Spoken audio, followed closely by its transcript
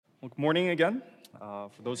Well, good morning again.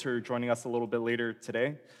 For those who are joining us a little bit later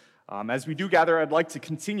today, as we do gather, I'd like to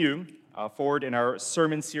continue forward in our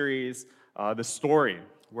sermon series, The Story,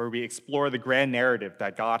 where we explore the grand narrative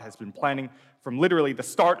that God has been planning from literally the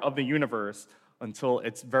start of the universe until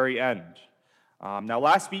its very end. Now,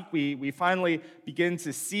 last week, we finally begin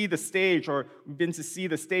to see the stage, or we've been to see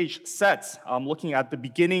the stage set, looking at the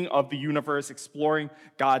beginning of the universe, exploring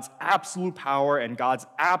God's absolute power and God's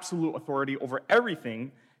absolute authority over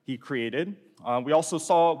everything He created. We also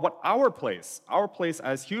saw what our place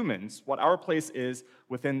as humans, what our place is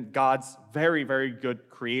within God's very, very good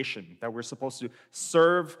creation, that we're supposed to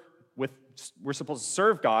serve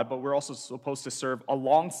God, but we're also supposed to serve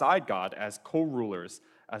alongside God as co-rulers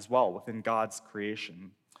as well within God's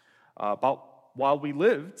creation. But while we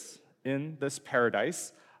lived in this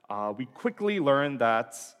paradise, we quickly learned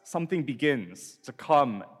that something begins to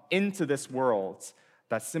come into this world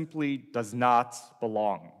that simply does not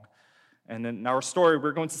belong. And in our story,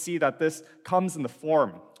 we're going to see that this comes in the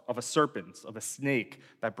form of a serpent, of a snake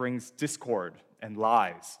that brings discord and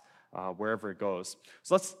lies wherever it goes.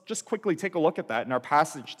 So let's just quickly take a look at that in our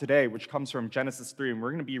passage today, which comes from Genesis 3, and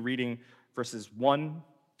we're going to be reading verses 1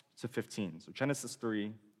 to 15. So Genesis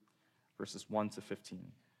 3, verses 1 to 15.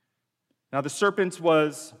 Now the serpent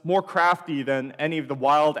was more crafty than any of the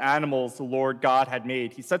wild animals the Lord God had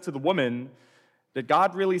made. He said to the woman, "Did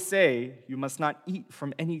God really say, 'You must not eat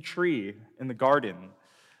from any tree in the garden?'"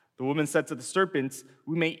 The woman said to the serpent,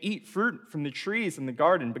 "We may eat fruit from the trees in the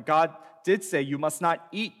garden, but God did say, 'You must not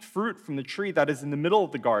eat fruit from the tree that is in the middle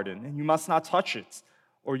of the garden, and you must not touch it,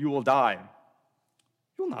 or you will die.'"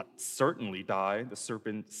 "You will not certainly die," the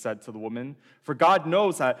serpent said to the woman, "for God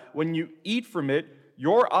knows that when you eat from it,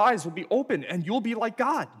 your eyes will be opened, and you'll be like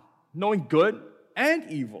God, knowing good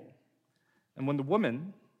and evil." And when the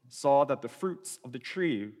woman saw that the fruits of the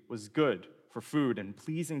tree was good for food and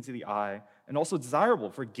pleasing to the eye, and also desirable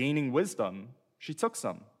for gaining wisdom, she took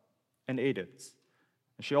some and ate it.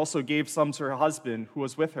 And she also gave some to her husband who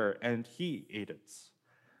was with her, and he ate it.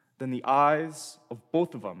 Then the eyes of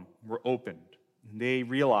both of them were opened, and they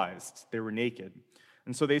realized they were naked.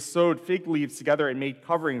 And so they sewed fig leaves together and made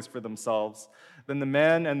coverings for themselves. Then the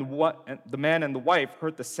man and the wife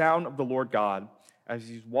heard the sound of the Lord God as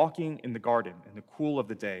he was walking in the garden in the cool of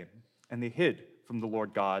the day, and they hid from the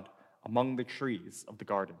Lord God among the trees of the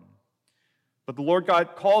garden. But the Lord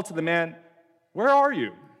God called to the man, "Where are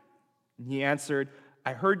you?" And he answered,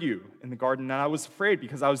 "I heard you in the garden, and I was afraid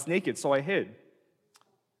because I was naked, so I hid."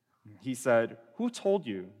 He said, "Who told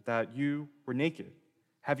you that you were naked?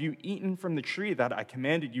 Have you eaten from the tree that I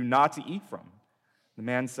commanded you not to eat from?" The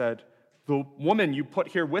man said, "The woman you put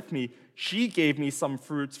here with me, she gave me some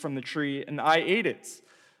fruits from the tree, and I ate it."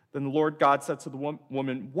 Then the Lord God said to the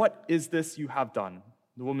woman, "What is this you have done?"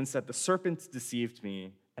 The woman said, "The serpent deceived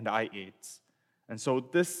me, and I ate." And so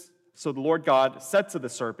the Lord God said to the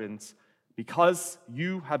serpent, "Because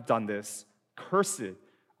you have done this, cursed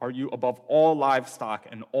are you above all livestock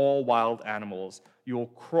and all wild animals. You will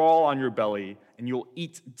crawl on your belly, and you will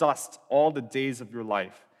eat dust all the days of your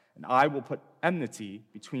life. And I will put enmity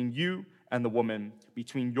between you and the woman,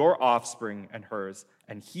 between your offspring and hers,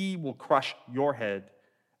 and he will crush your head,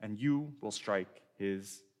 and you will strike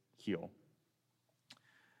his heel."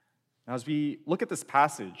 Now, as we look at this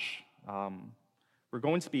passage, we're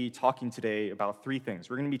going to be talking today about three things.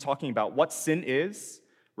 We're going to be talking about what sin is.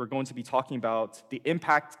 We're going to be talking about the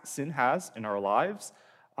impact sin has in our lives.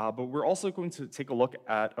 But we're also going to take a look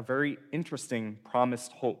at a very interesting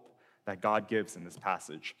promised hope that God gives in this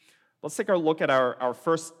passage. Let's take a look at our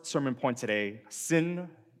first sermon point today, sin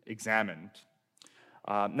examined.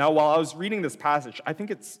 Now, while I was reading this passage, I think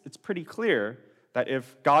it's pretty clear that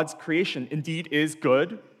if God's creation indeed is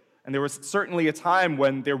good, and there was certainly a time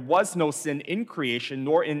when there was no sin in creation,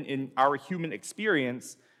 nor in our human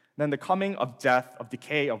experience, then the coming of death, of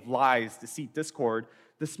decay, of lies, deceit, discord,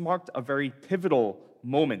 this marked a very pivotal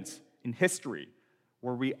moment in history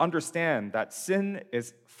where we understand that sin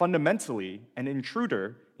is fundamentally an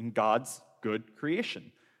intruder in God's good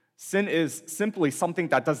creation. Sin is simply something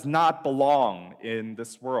that does not belong in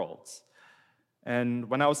this world. And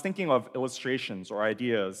when I was thinking of illustrations or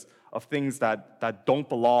ideas of things that don't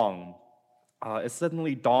belong, it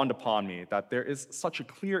suddenly dawned upon me that there is such a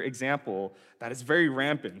clear example that is very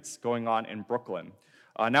rampant going on in Brooklyn.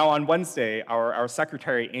 Now on Wednesday, our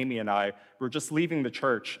secretary, Amy, and I were just leaving the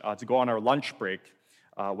church to go on our lunch break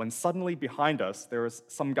when suddenly behind us, there was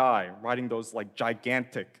some guy riding those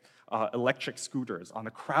gigantic electric scooters on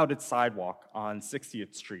a crowded sidewalk on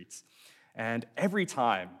 60th Street. And every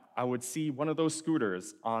time I would see one of those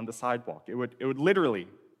scooters on the sidewalk, it would literally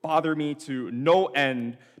bother me to no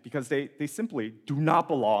end because they simply do not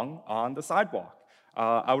belong on the sidewalk.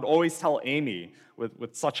 I would always tell Amy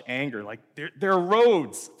with such anger, like, there are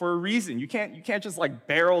roads for a reason. You can't just like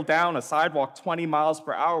barrel down a sidewalk 20 miles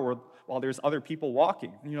per hour while there's other people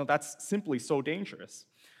walking. That's simply so dangerous.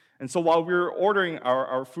 And so while we were ordering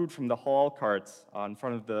our food from the halal carts in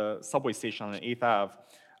front of the subway station on 8th Ave,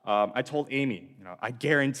 I told Amy, I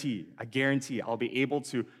guarantee I'll be able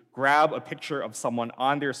to grab a picture of someone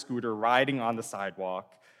on their scooter riding on the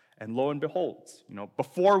sidewalk. And lo and behold,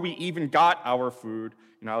 before we even got our food,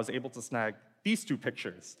 I was able to snag these two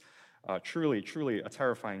pictures. Truly a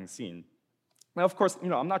terrifying scene. Now, of course,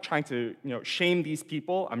 I'm not trying to, shame these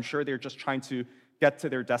people. I'm sure they're just trying to get to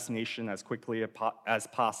their destination as quickly as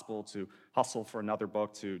possible, to hustle for another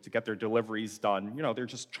book, to get their deliveries done. They're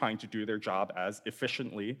just trying to do their job as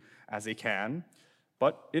efficiently as they can.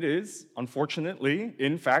 But it is, unfortunately,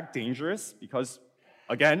 in fact, dangerous because,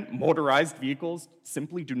 again, motorized vehicles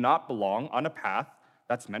simply do not belong on a path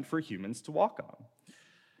that's meant for humans to walk on.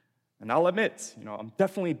 And I'll admit, I'm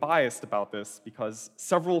definitely biased about this because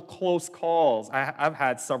I've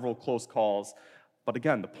had several close calls, but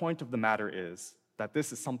again, the point of the matter is that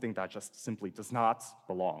this is something that just simply does not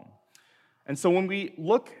belong. And so when we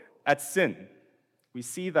look at sin, we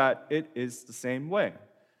see that it is the same way.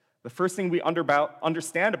 The first thing we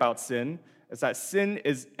understand about sin is that sin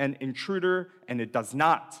is an intruder and it does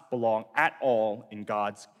not belong at all in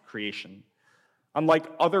God's creation. Unlike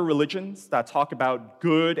other religions that talk about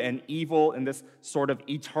good and evil in this sort of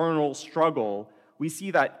eternal struggle, we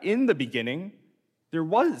see that in the beginning, there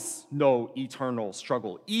was no eternal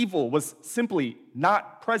struggle. Evil was simply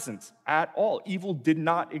not present at all. Evil did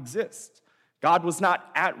not exist. God was not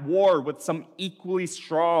at war with some equally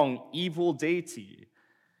strong evil deity.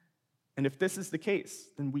 And if this is the case,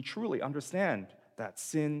 then we truly understand that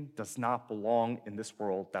sin does not belong in this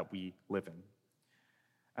world that we live in.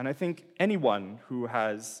 And I think anyone who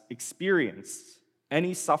has experienced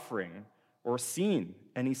any suffering or seen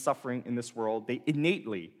any suffering in this world, they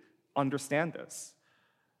innately understand this.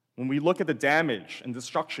 When we look at the damage and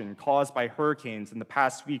destruction caused by hurricanes in the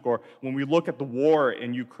past week, or when we look at the war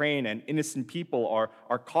in Ukraine and innocent people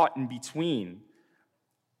are caught in between,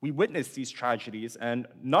 we witness these tragedies and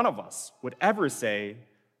none of us would ever say,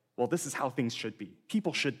 well, this is how things should be.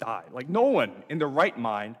 People should die. Like no one in their right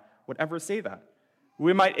mind would ever say that.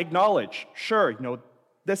 We might acknowledge, sure,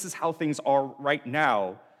 this is how things are right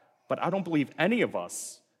now, but I don't believe any of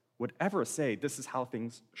us would ever say this is how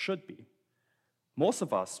things should be. Most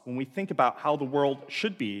of us, when we think about how the world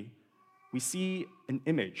should be, we see an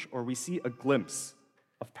image or we see a glimpse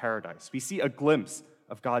of paradise. We see a glimpse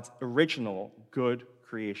of God's original good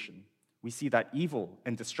creation. We see that evil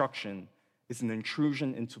and destruction is an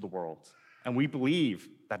intrusion into the world, and we believe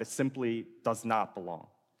that it simply does not belong.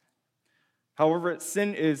 However,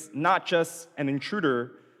 sin is not just an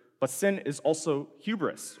intruder, but sin is also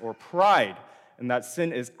hubris or pride, and that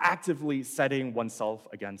sin is actively setting oneself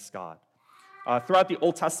against God. Throughout the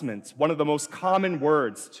Old Testament, one of the most common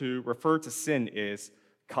words to refer to sin is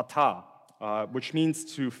kata, which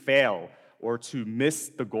means to fail or to miss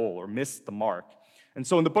the goal or miss the mark. And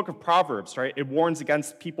so in the book of Proverbs, right, it warns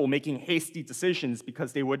against people making hasty decisions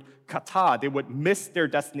because they would kata, they would miss their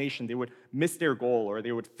destination, they would miss their goal, or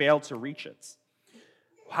they would fail to reach it.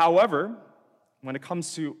 However, when it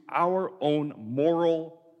comes to our own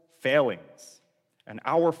moral failings and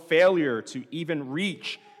our failure to even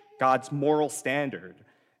reach God's moral standard,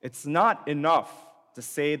 it's not enough to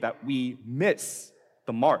say that we miss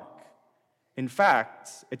the mark. In fact,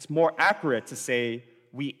 it's more accurate to say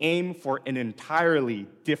we aim for an entirely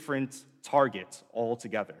different target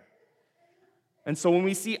altogether. And so when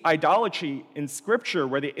we see idolatry in Scripture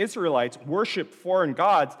where the Israelites worship foreign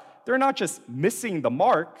gods, they're not just missing the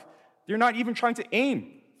mark, they're not even trying to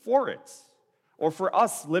aim for it. Or for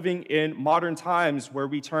us living in modern times where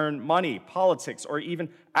we turn money, politics, or even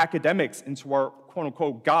academics into our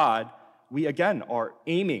quote-unquote God, we again are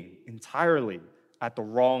aiming entirely at the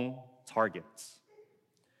wrong targets.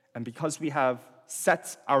 And because we have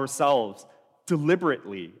set ourselves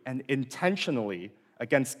deliberately and intentionally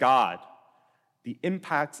against God, the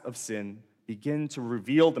impacts of sin begin to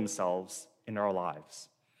reveal themselves in our lives.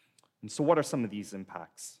 And so what are some of these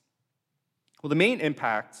impacts? Well, the main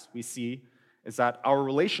impact we see is that our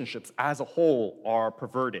relationships as a whole are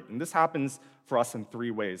perverted. And this happens for us in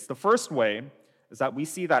three ways. The first way is that we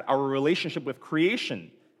see that our relationship with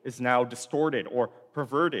creation is now distorted or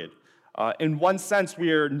perverted. In one sense,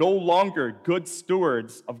 we are no longer good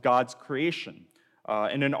stewards of God's creation.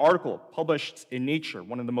 In an article published in Nature,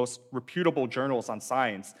 one of the most reputable journals on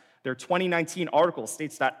science, their 2019 article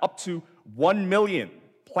states that up to 1 million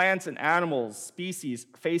plants and animals, species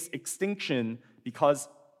face extinction because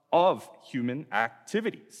of human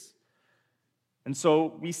activities. And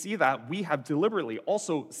so we see that we have deliberately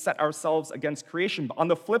also set ourselves against creation. But on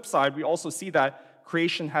the flip side, we also see that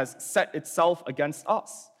creation has set itself against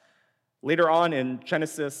us. Later on in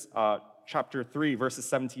Genesis chapter 3, verses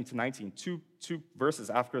 17 to 19, two verses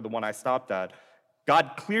after the one I stopped at,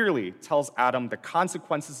 God clearly tells Adam the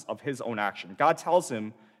consequences of his own action. God tells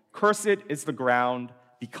him, "Cursed is the ground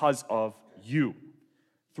because of you.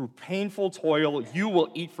 Through painful toil, you will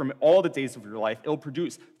eat from it all the days of your life. It will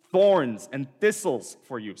produce thorns and thistles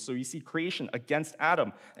for you." So you see creation against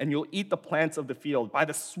Adam. "And you'll eat the plants of the field. By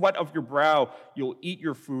the sweat of your brow, you'll eat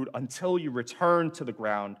your food until you return to the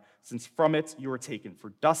ground, since from it you are taken. For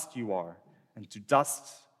dust you are, and to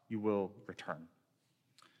dust you will return."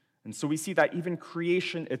 And so we see that even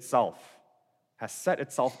creation itself has set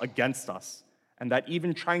itself against us, and that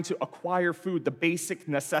even trying to acquire food, the basic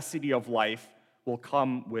necessity of life, will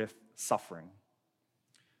come with suffering.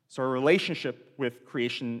 So our relationship with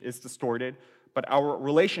creation is distorted, but our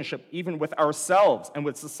relationship even with ourselves and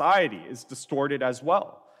with society is distorted as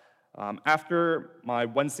well. After my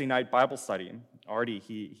Wednesday night Bible study, Artie,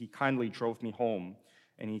 he kindly drove me home,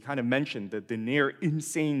 and he kind of mentioned the near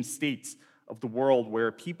insane states of the world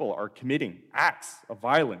where people are committing acts of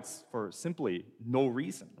violence for simply no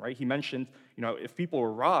reason, right? He mentioned, if people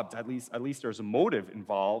were robbed, at least there's a motive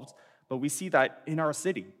involved. But we see that in our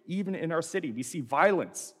city, even in our city, we see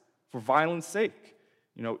violence for violence sake.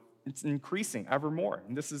 It's increasing ever more,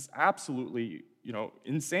 and this is absolutely,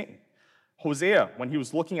 insane. Hosea, when he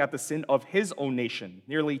was looking at the sin of his own nation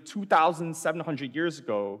nearly 2,700 years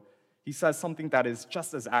ago, he says something that is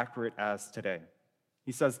just as accurate as today.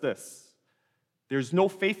 He says this: "There's no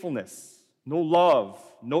faithfulness, no love,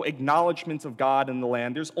 no acknowledgement of God in the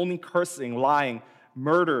land. There's only cursing, lying,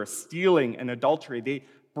 murder, stealing, and adultery. They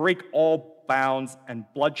break all bounds, and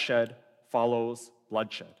bloodshed follows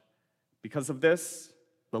bloodshed. Because of this,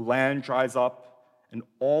 the land dries up, and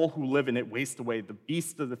all who live in it waste away. The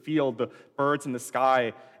beasts of the field, the birds in the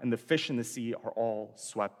sky, and the fish in the sea are all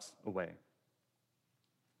swept away."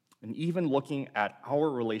 And even looking at our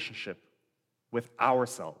relationship with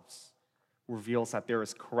ourselves reveals that there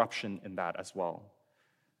is corruption in that as well.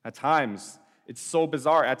 At times, it's so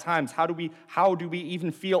bizarre. At times, how do we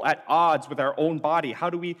even feel at odds with our own body?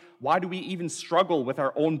 Why do we even struggle with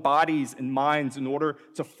our own bodies and minds in order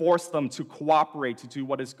to force them to cooperate to do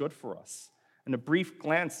what is good for us? And a brief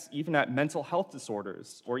glance even at mental health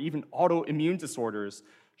disorders or even autoimmune disorders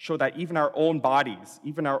show that even our own bodies,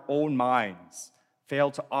 even our own minds,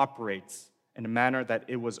 fail to operate in a manner that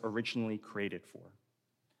it was originally created for.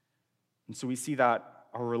 And so we see that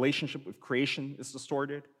our relationship with creation is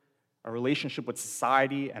distorted, our relationship with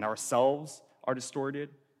society and ourselves are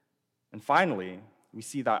distorted, and finally, we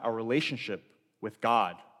see that our relationship with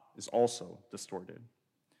God is also distorted.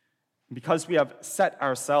 And because we have set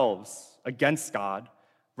ourselves against God,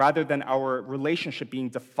 rather than our relationship being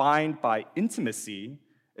defined by intimacy,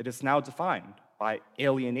 it is now defined by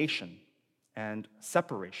alienation and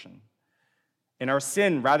separation. In our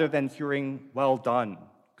sin, rather than hearing, "Well done,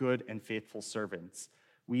 good and faithful servants,"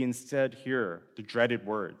 we instead hear the dreaded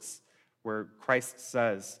words where Christ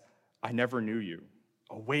says, "I never knew you.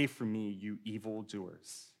 Away from me, you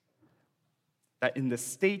evildoers." That in the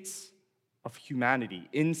state of humanity,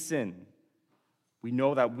 in sin, we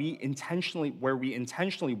know that where we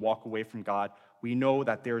intentionally walk away from God, we know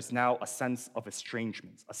that there is now a sense of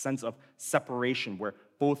estrangement, a sense of separation where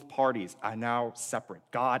both parties are now separate.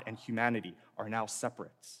 God and humanity are now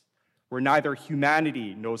separate. Where neither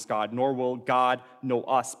humanity knows God, nor will God know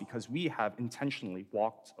us because we have intentionally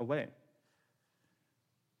walked away.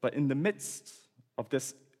 But in the midst of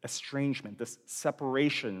this estrangement, this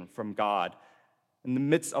separation from God, in the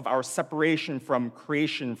midst of our separation from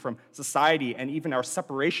creation, from society, and even our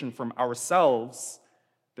separation from ourselves,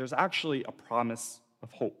 there's actually a promise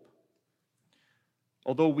of hope.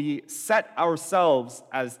 Although we set ourselves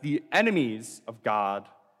as the enemies of God,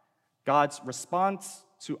 God's response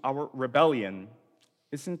to our rebellion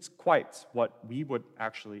isn't quite what we would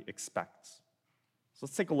actually expect. So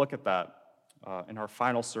let's take a look at that in our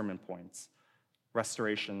final sermon points,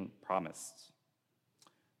 restoration promised.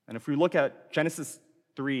 And if we look at Genesis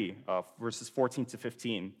 3, verses 14 to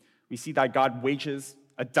 15, we see that God wages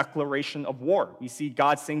a declaration of war. We see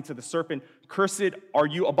God saying to the serpent, "Cursed are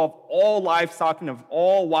you above all livestock and of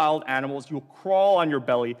all wild animals. You'll crawl on your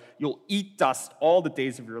belly. You'll eat dust all the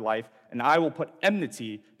days of your life. And I will put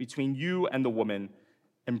enmity between you and the woman,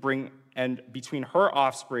 and between your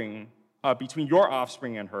offspring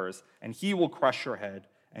and hers. And he will crush your head,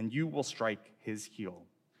 and you will strike his heel."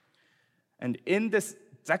 And in this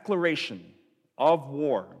declaration of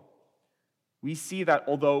war, we see that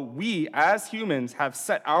although we as humans have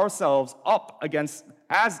set ourselves up against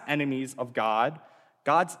as enemies of God,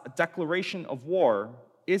 God's declaration of war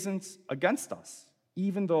isn't against us,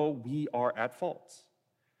 even though we are at fault.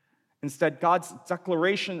 Instead, God's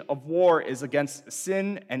declaration of war is against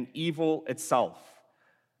sin and evil itself.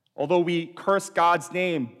 Although we curse God's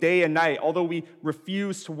name day and night, although we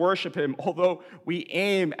refuse to worship him, although we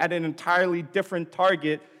aim at an entirely different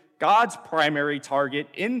target, God's primary target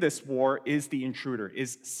in this war is the intruder,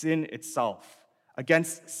 is sin itself,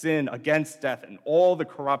 against sin, against death, and all the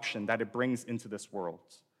corruption that it brings into this world.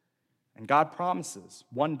 And God promises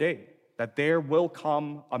one day that there will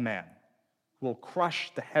come a man who will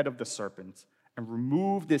crush the head of the serpent and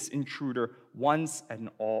remove this intruder once and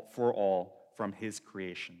for all from his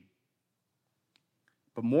creation.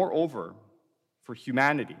 But moreover, for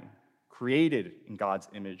humanity, created in God's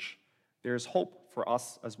image, there is hope for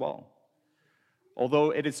us as well.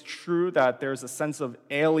 Although it is true that there's a sense of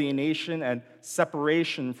alienation and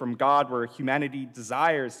separation from God where humanity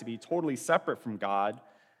desires to be totally separate from God,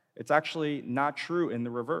 it's actually not true in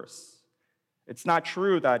the reverse. It's not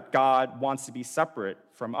true that God wants to be separate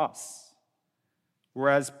from us.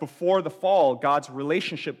 Whereas before the fall, God's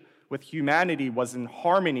relationship with humanity was in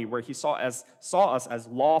harmony, where he saw us as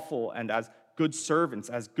lawful and as good servants,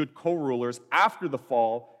 as good co-rulers. After the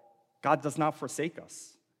fall, God does not forsake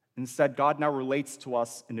us. Instead, God now relates to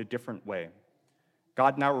us in a different way.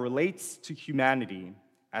 God now relates to humanity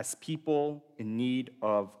as people in need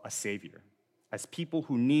of a Savior, as people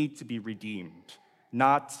who need to be redeemed,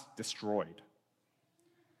 not destroyed.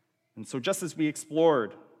 And so just as we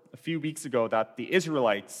explored a few weeks ago that the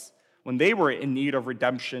Israelites, when they were in need of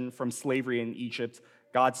redemption from slavery in Egypt,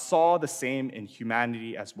 God saw the same in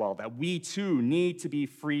humanity as well, that we too need to be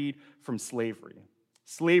freed from slavery.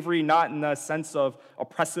 Slavery not in the sense of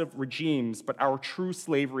oppressive regimes, but our true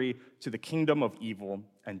slavery to the kingdom of evil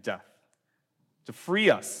and death. To free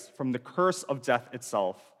us from the curse of death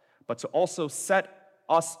itself, but to also set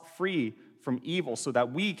us free from evil so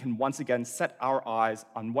that we can once again set our eyes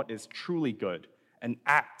on what is truly good and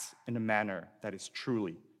act in a manner that is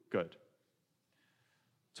truly good.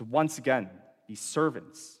 To once again be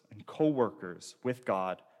servants and co-workers with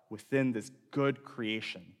God within this good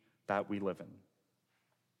creation that we live in.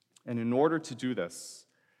 And in order to do this,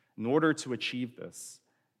 in order to achieve this,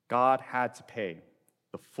 God had to pay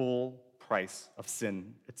the full price of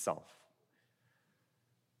sin itself.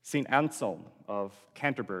 St. Anselm of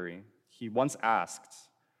Canterbury, he once asked,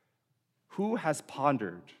 "Who has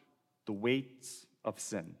pondered the weight of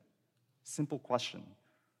sin?" Simple question.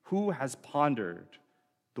 Who has pondered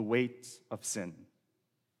the weight of sin?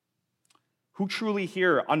 Who truly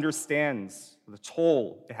here understands the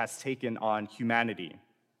toll it has taken on humanity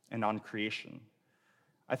and on creation?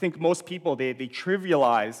 I think most people, they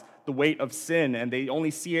trivialize the weight of sin and they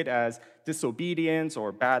only see it as disobedience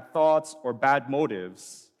or bad thoughts or bad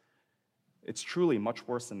motives. It's truly much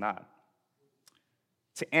worse than that.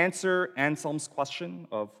 To answer Anselm's question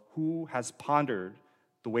of who has pondered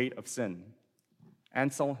the weight of sin,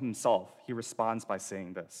 Anselm himself, he responds by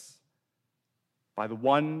saying this: by the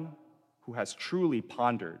one who has truly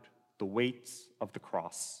pondered the weight of the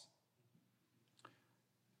cross.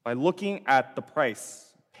 By looking at the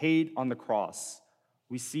price paid on the cross,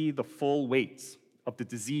 we see the full weight of the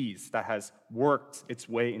disease that has worked its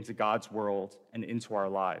way into God's world and into our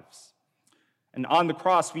lives. And on the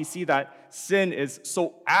cross, we see that sin is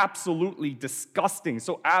so absolutely disgusting,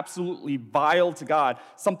 so absolutely vile to God,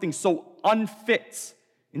 something so unfit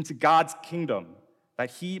into God's kingdom that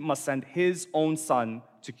he must send his own son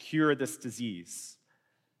to cure this disease.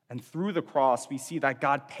 And through the cross, we see that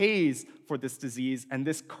God pays for this disease and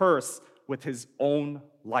this curse with his own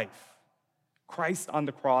life. Christ on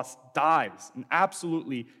the cross dies an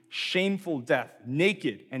absolutely shameful death,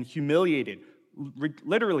 naked and humiliated,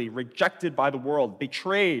 literally rejected by the world,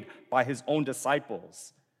 betrayed by his own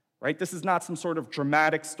disciples. Right? This is not some sort of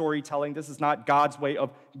dramatic storytelling. This is not God's way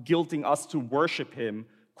of guilting us to worship him.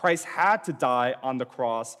 Christ had to die on the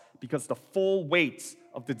cross because the full weight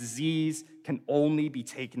of the disease can only be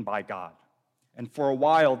taken by God. And for a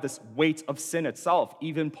while, this weight of sin itself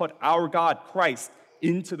even put our God, Christ,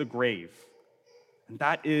 into the grave. And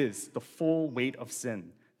that is the full weight of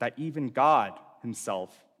sin, that even God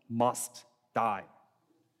himself must die.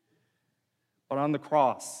 But on the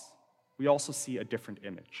cross, we also see a different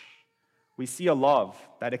image. We see a love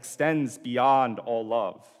that extends beyond all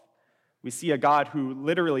love. We see a God who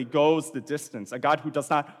literally goes the distance, a God who does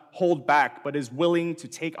not hold back, but is willing to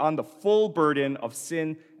take on the full burden of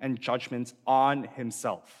sin and judgment on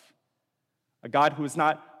himself. a God who is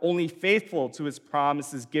not only faithful to his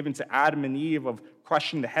promises given to Adam and Eve of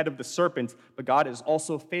crushing the head of the serpent, but God is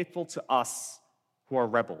also faithful to us who are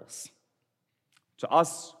rebels, to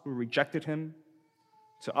us who rejected him,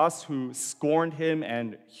 to us who scorned him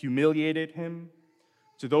and humiliated him,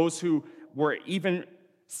 to those who were even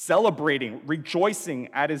celebrating, rejoicing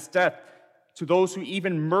at his death, to those who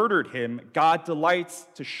even murdered him. God delights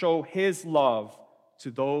to show his love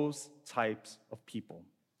to those types of people,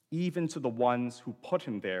 even to the ones who put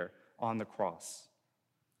him there on the cross.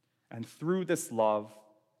 And through this love,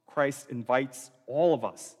 Christ invites all of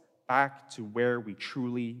us back to where we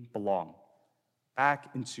truly belong, back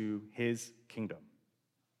into his kingdom.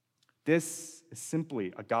 This is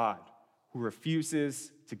simply a God who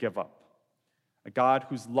refuses to give up, a God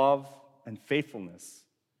whose love and faithfulness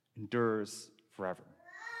endures forever.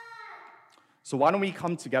 So why don't we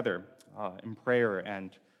come together in prayer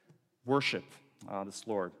and worship this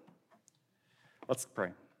Lord? Let's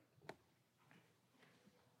pray.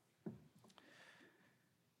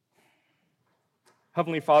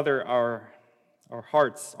 Heavenly Father, our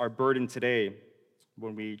hearts are burdened today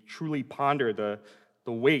when we truly ponder the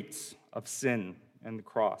weight of sin and the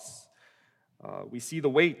cross. We see the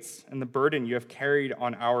weight and the burden you have carried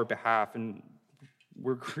on our behalf, and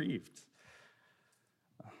we're grieved.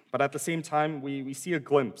 But at the same time, we see a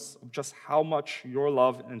glimpse of just how much your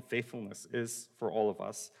love and faithfulness is for all of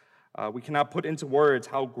us. We cannot put into words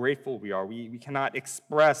how grateful we are. We cannot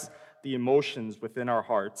express the emotions within our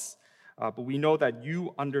hearts. But we know that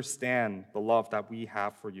you understand the love that we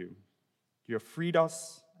have for you. You have freed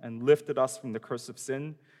us and lifted us from the curse of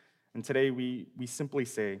sin. And today we simply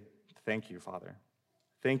say, thank you, Father.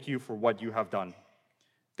 Thank you for what you have done.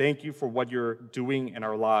 Thank you for what you're doing in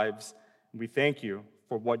our lives. And we thank you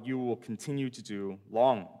for what you will continue to do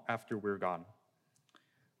long after we're gone.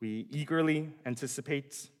 We eagerly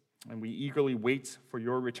anticipate and we eagerly wait for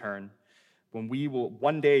your return, when we will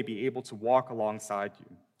one day be able to walk alongside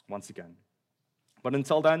you once again. But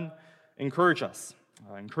until then, encourage us.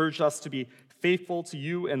 Encourage us to be faithful to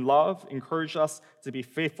you in love. Encourage us to be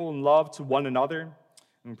faithful in love to one another.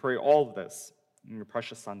 And we pray all of this in your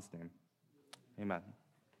precious Son's name. Amen.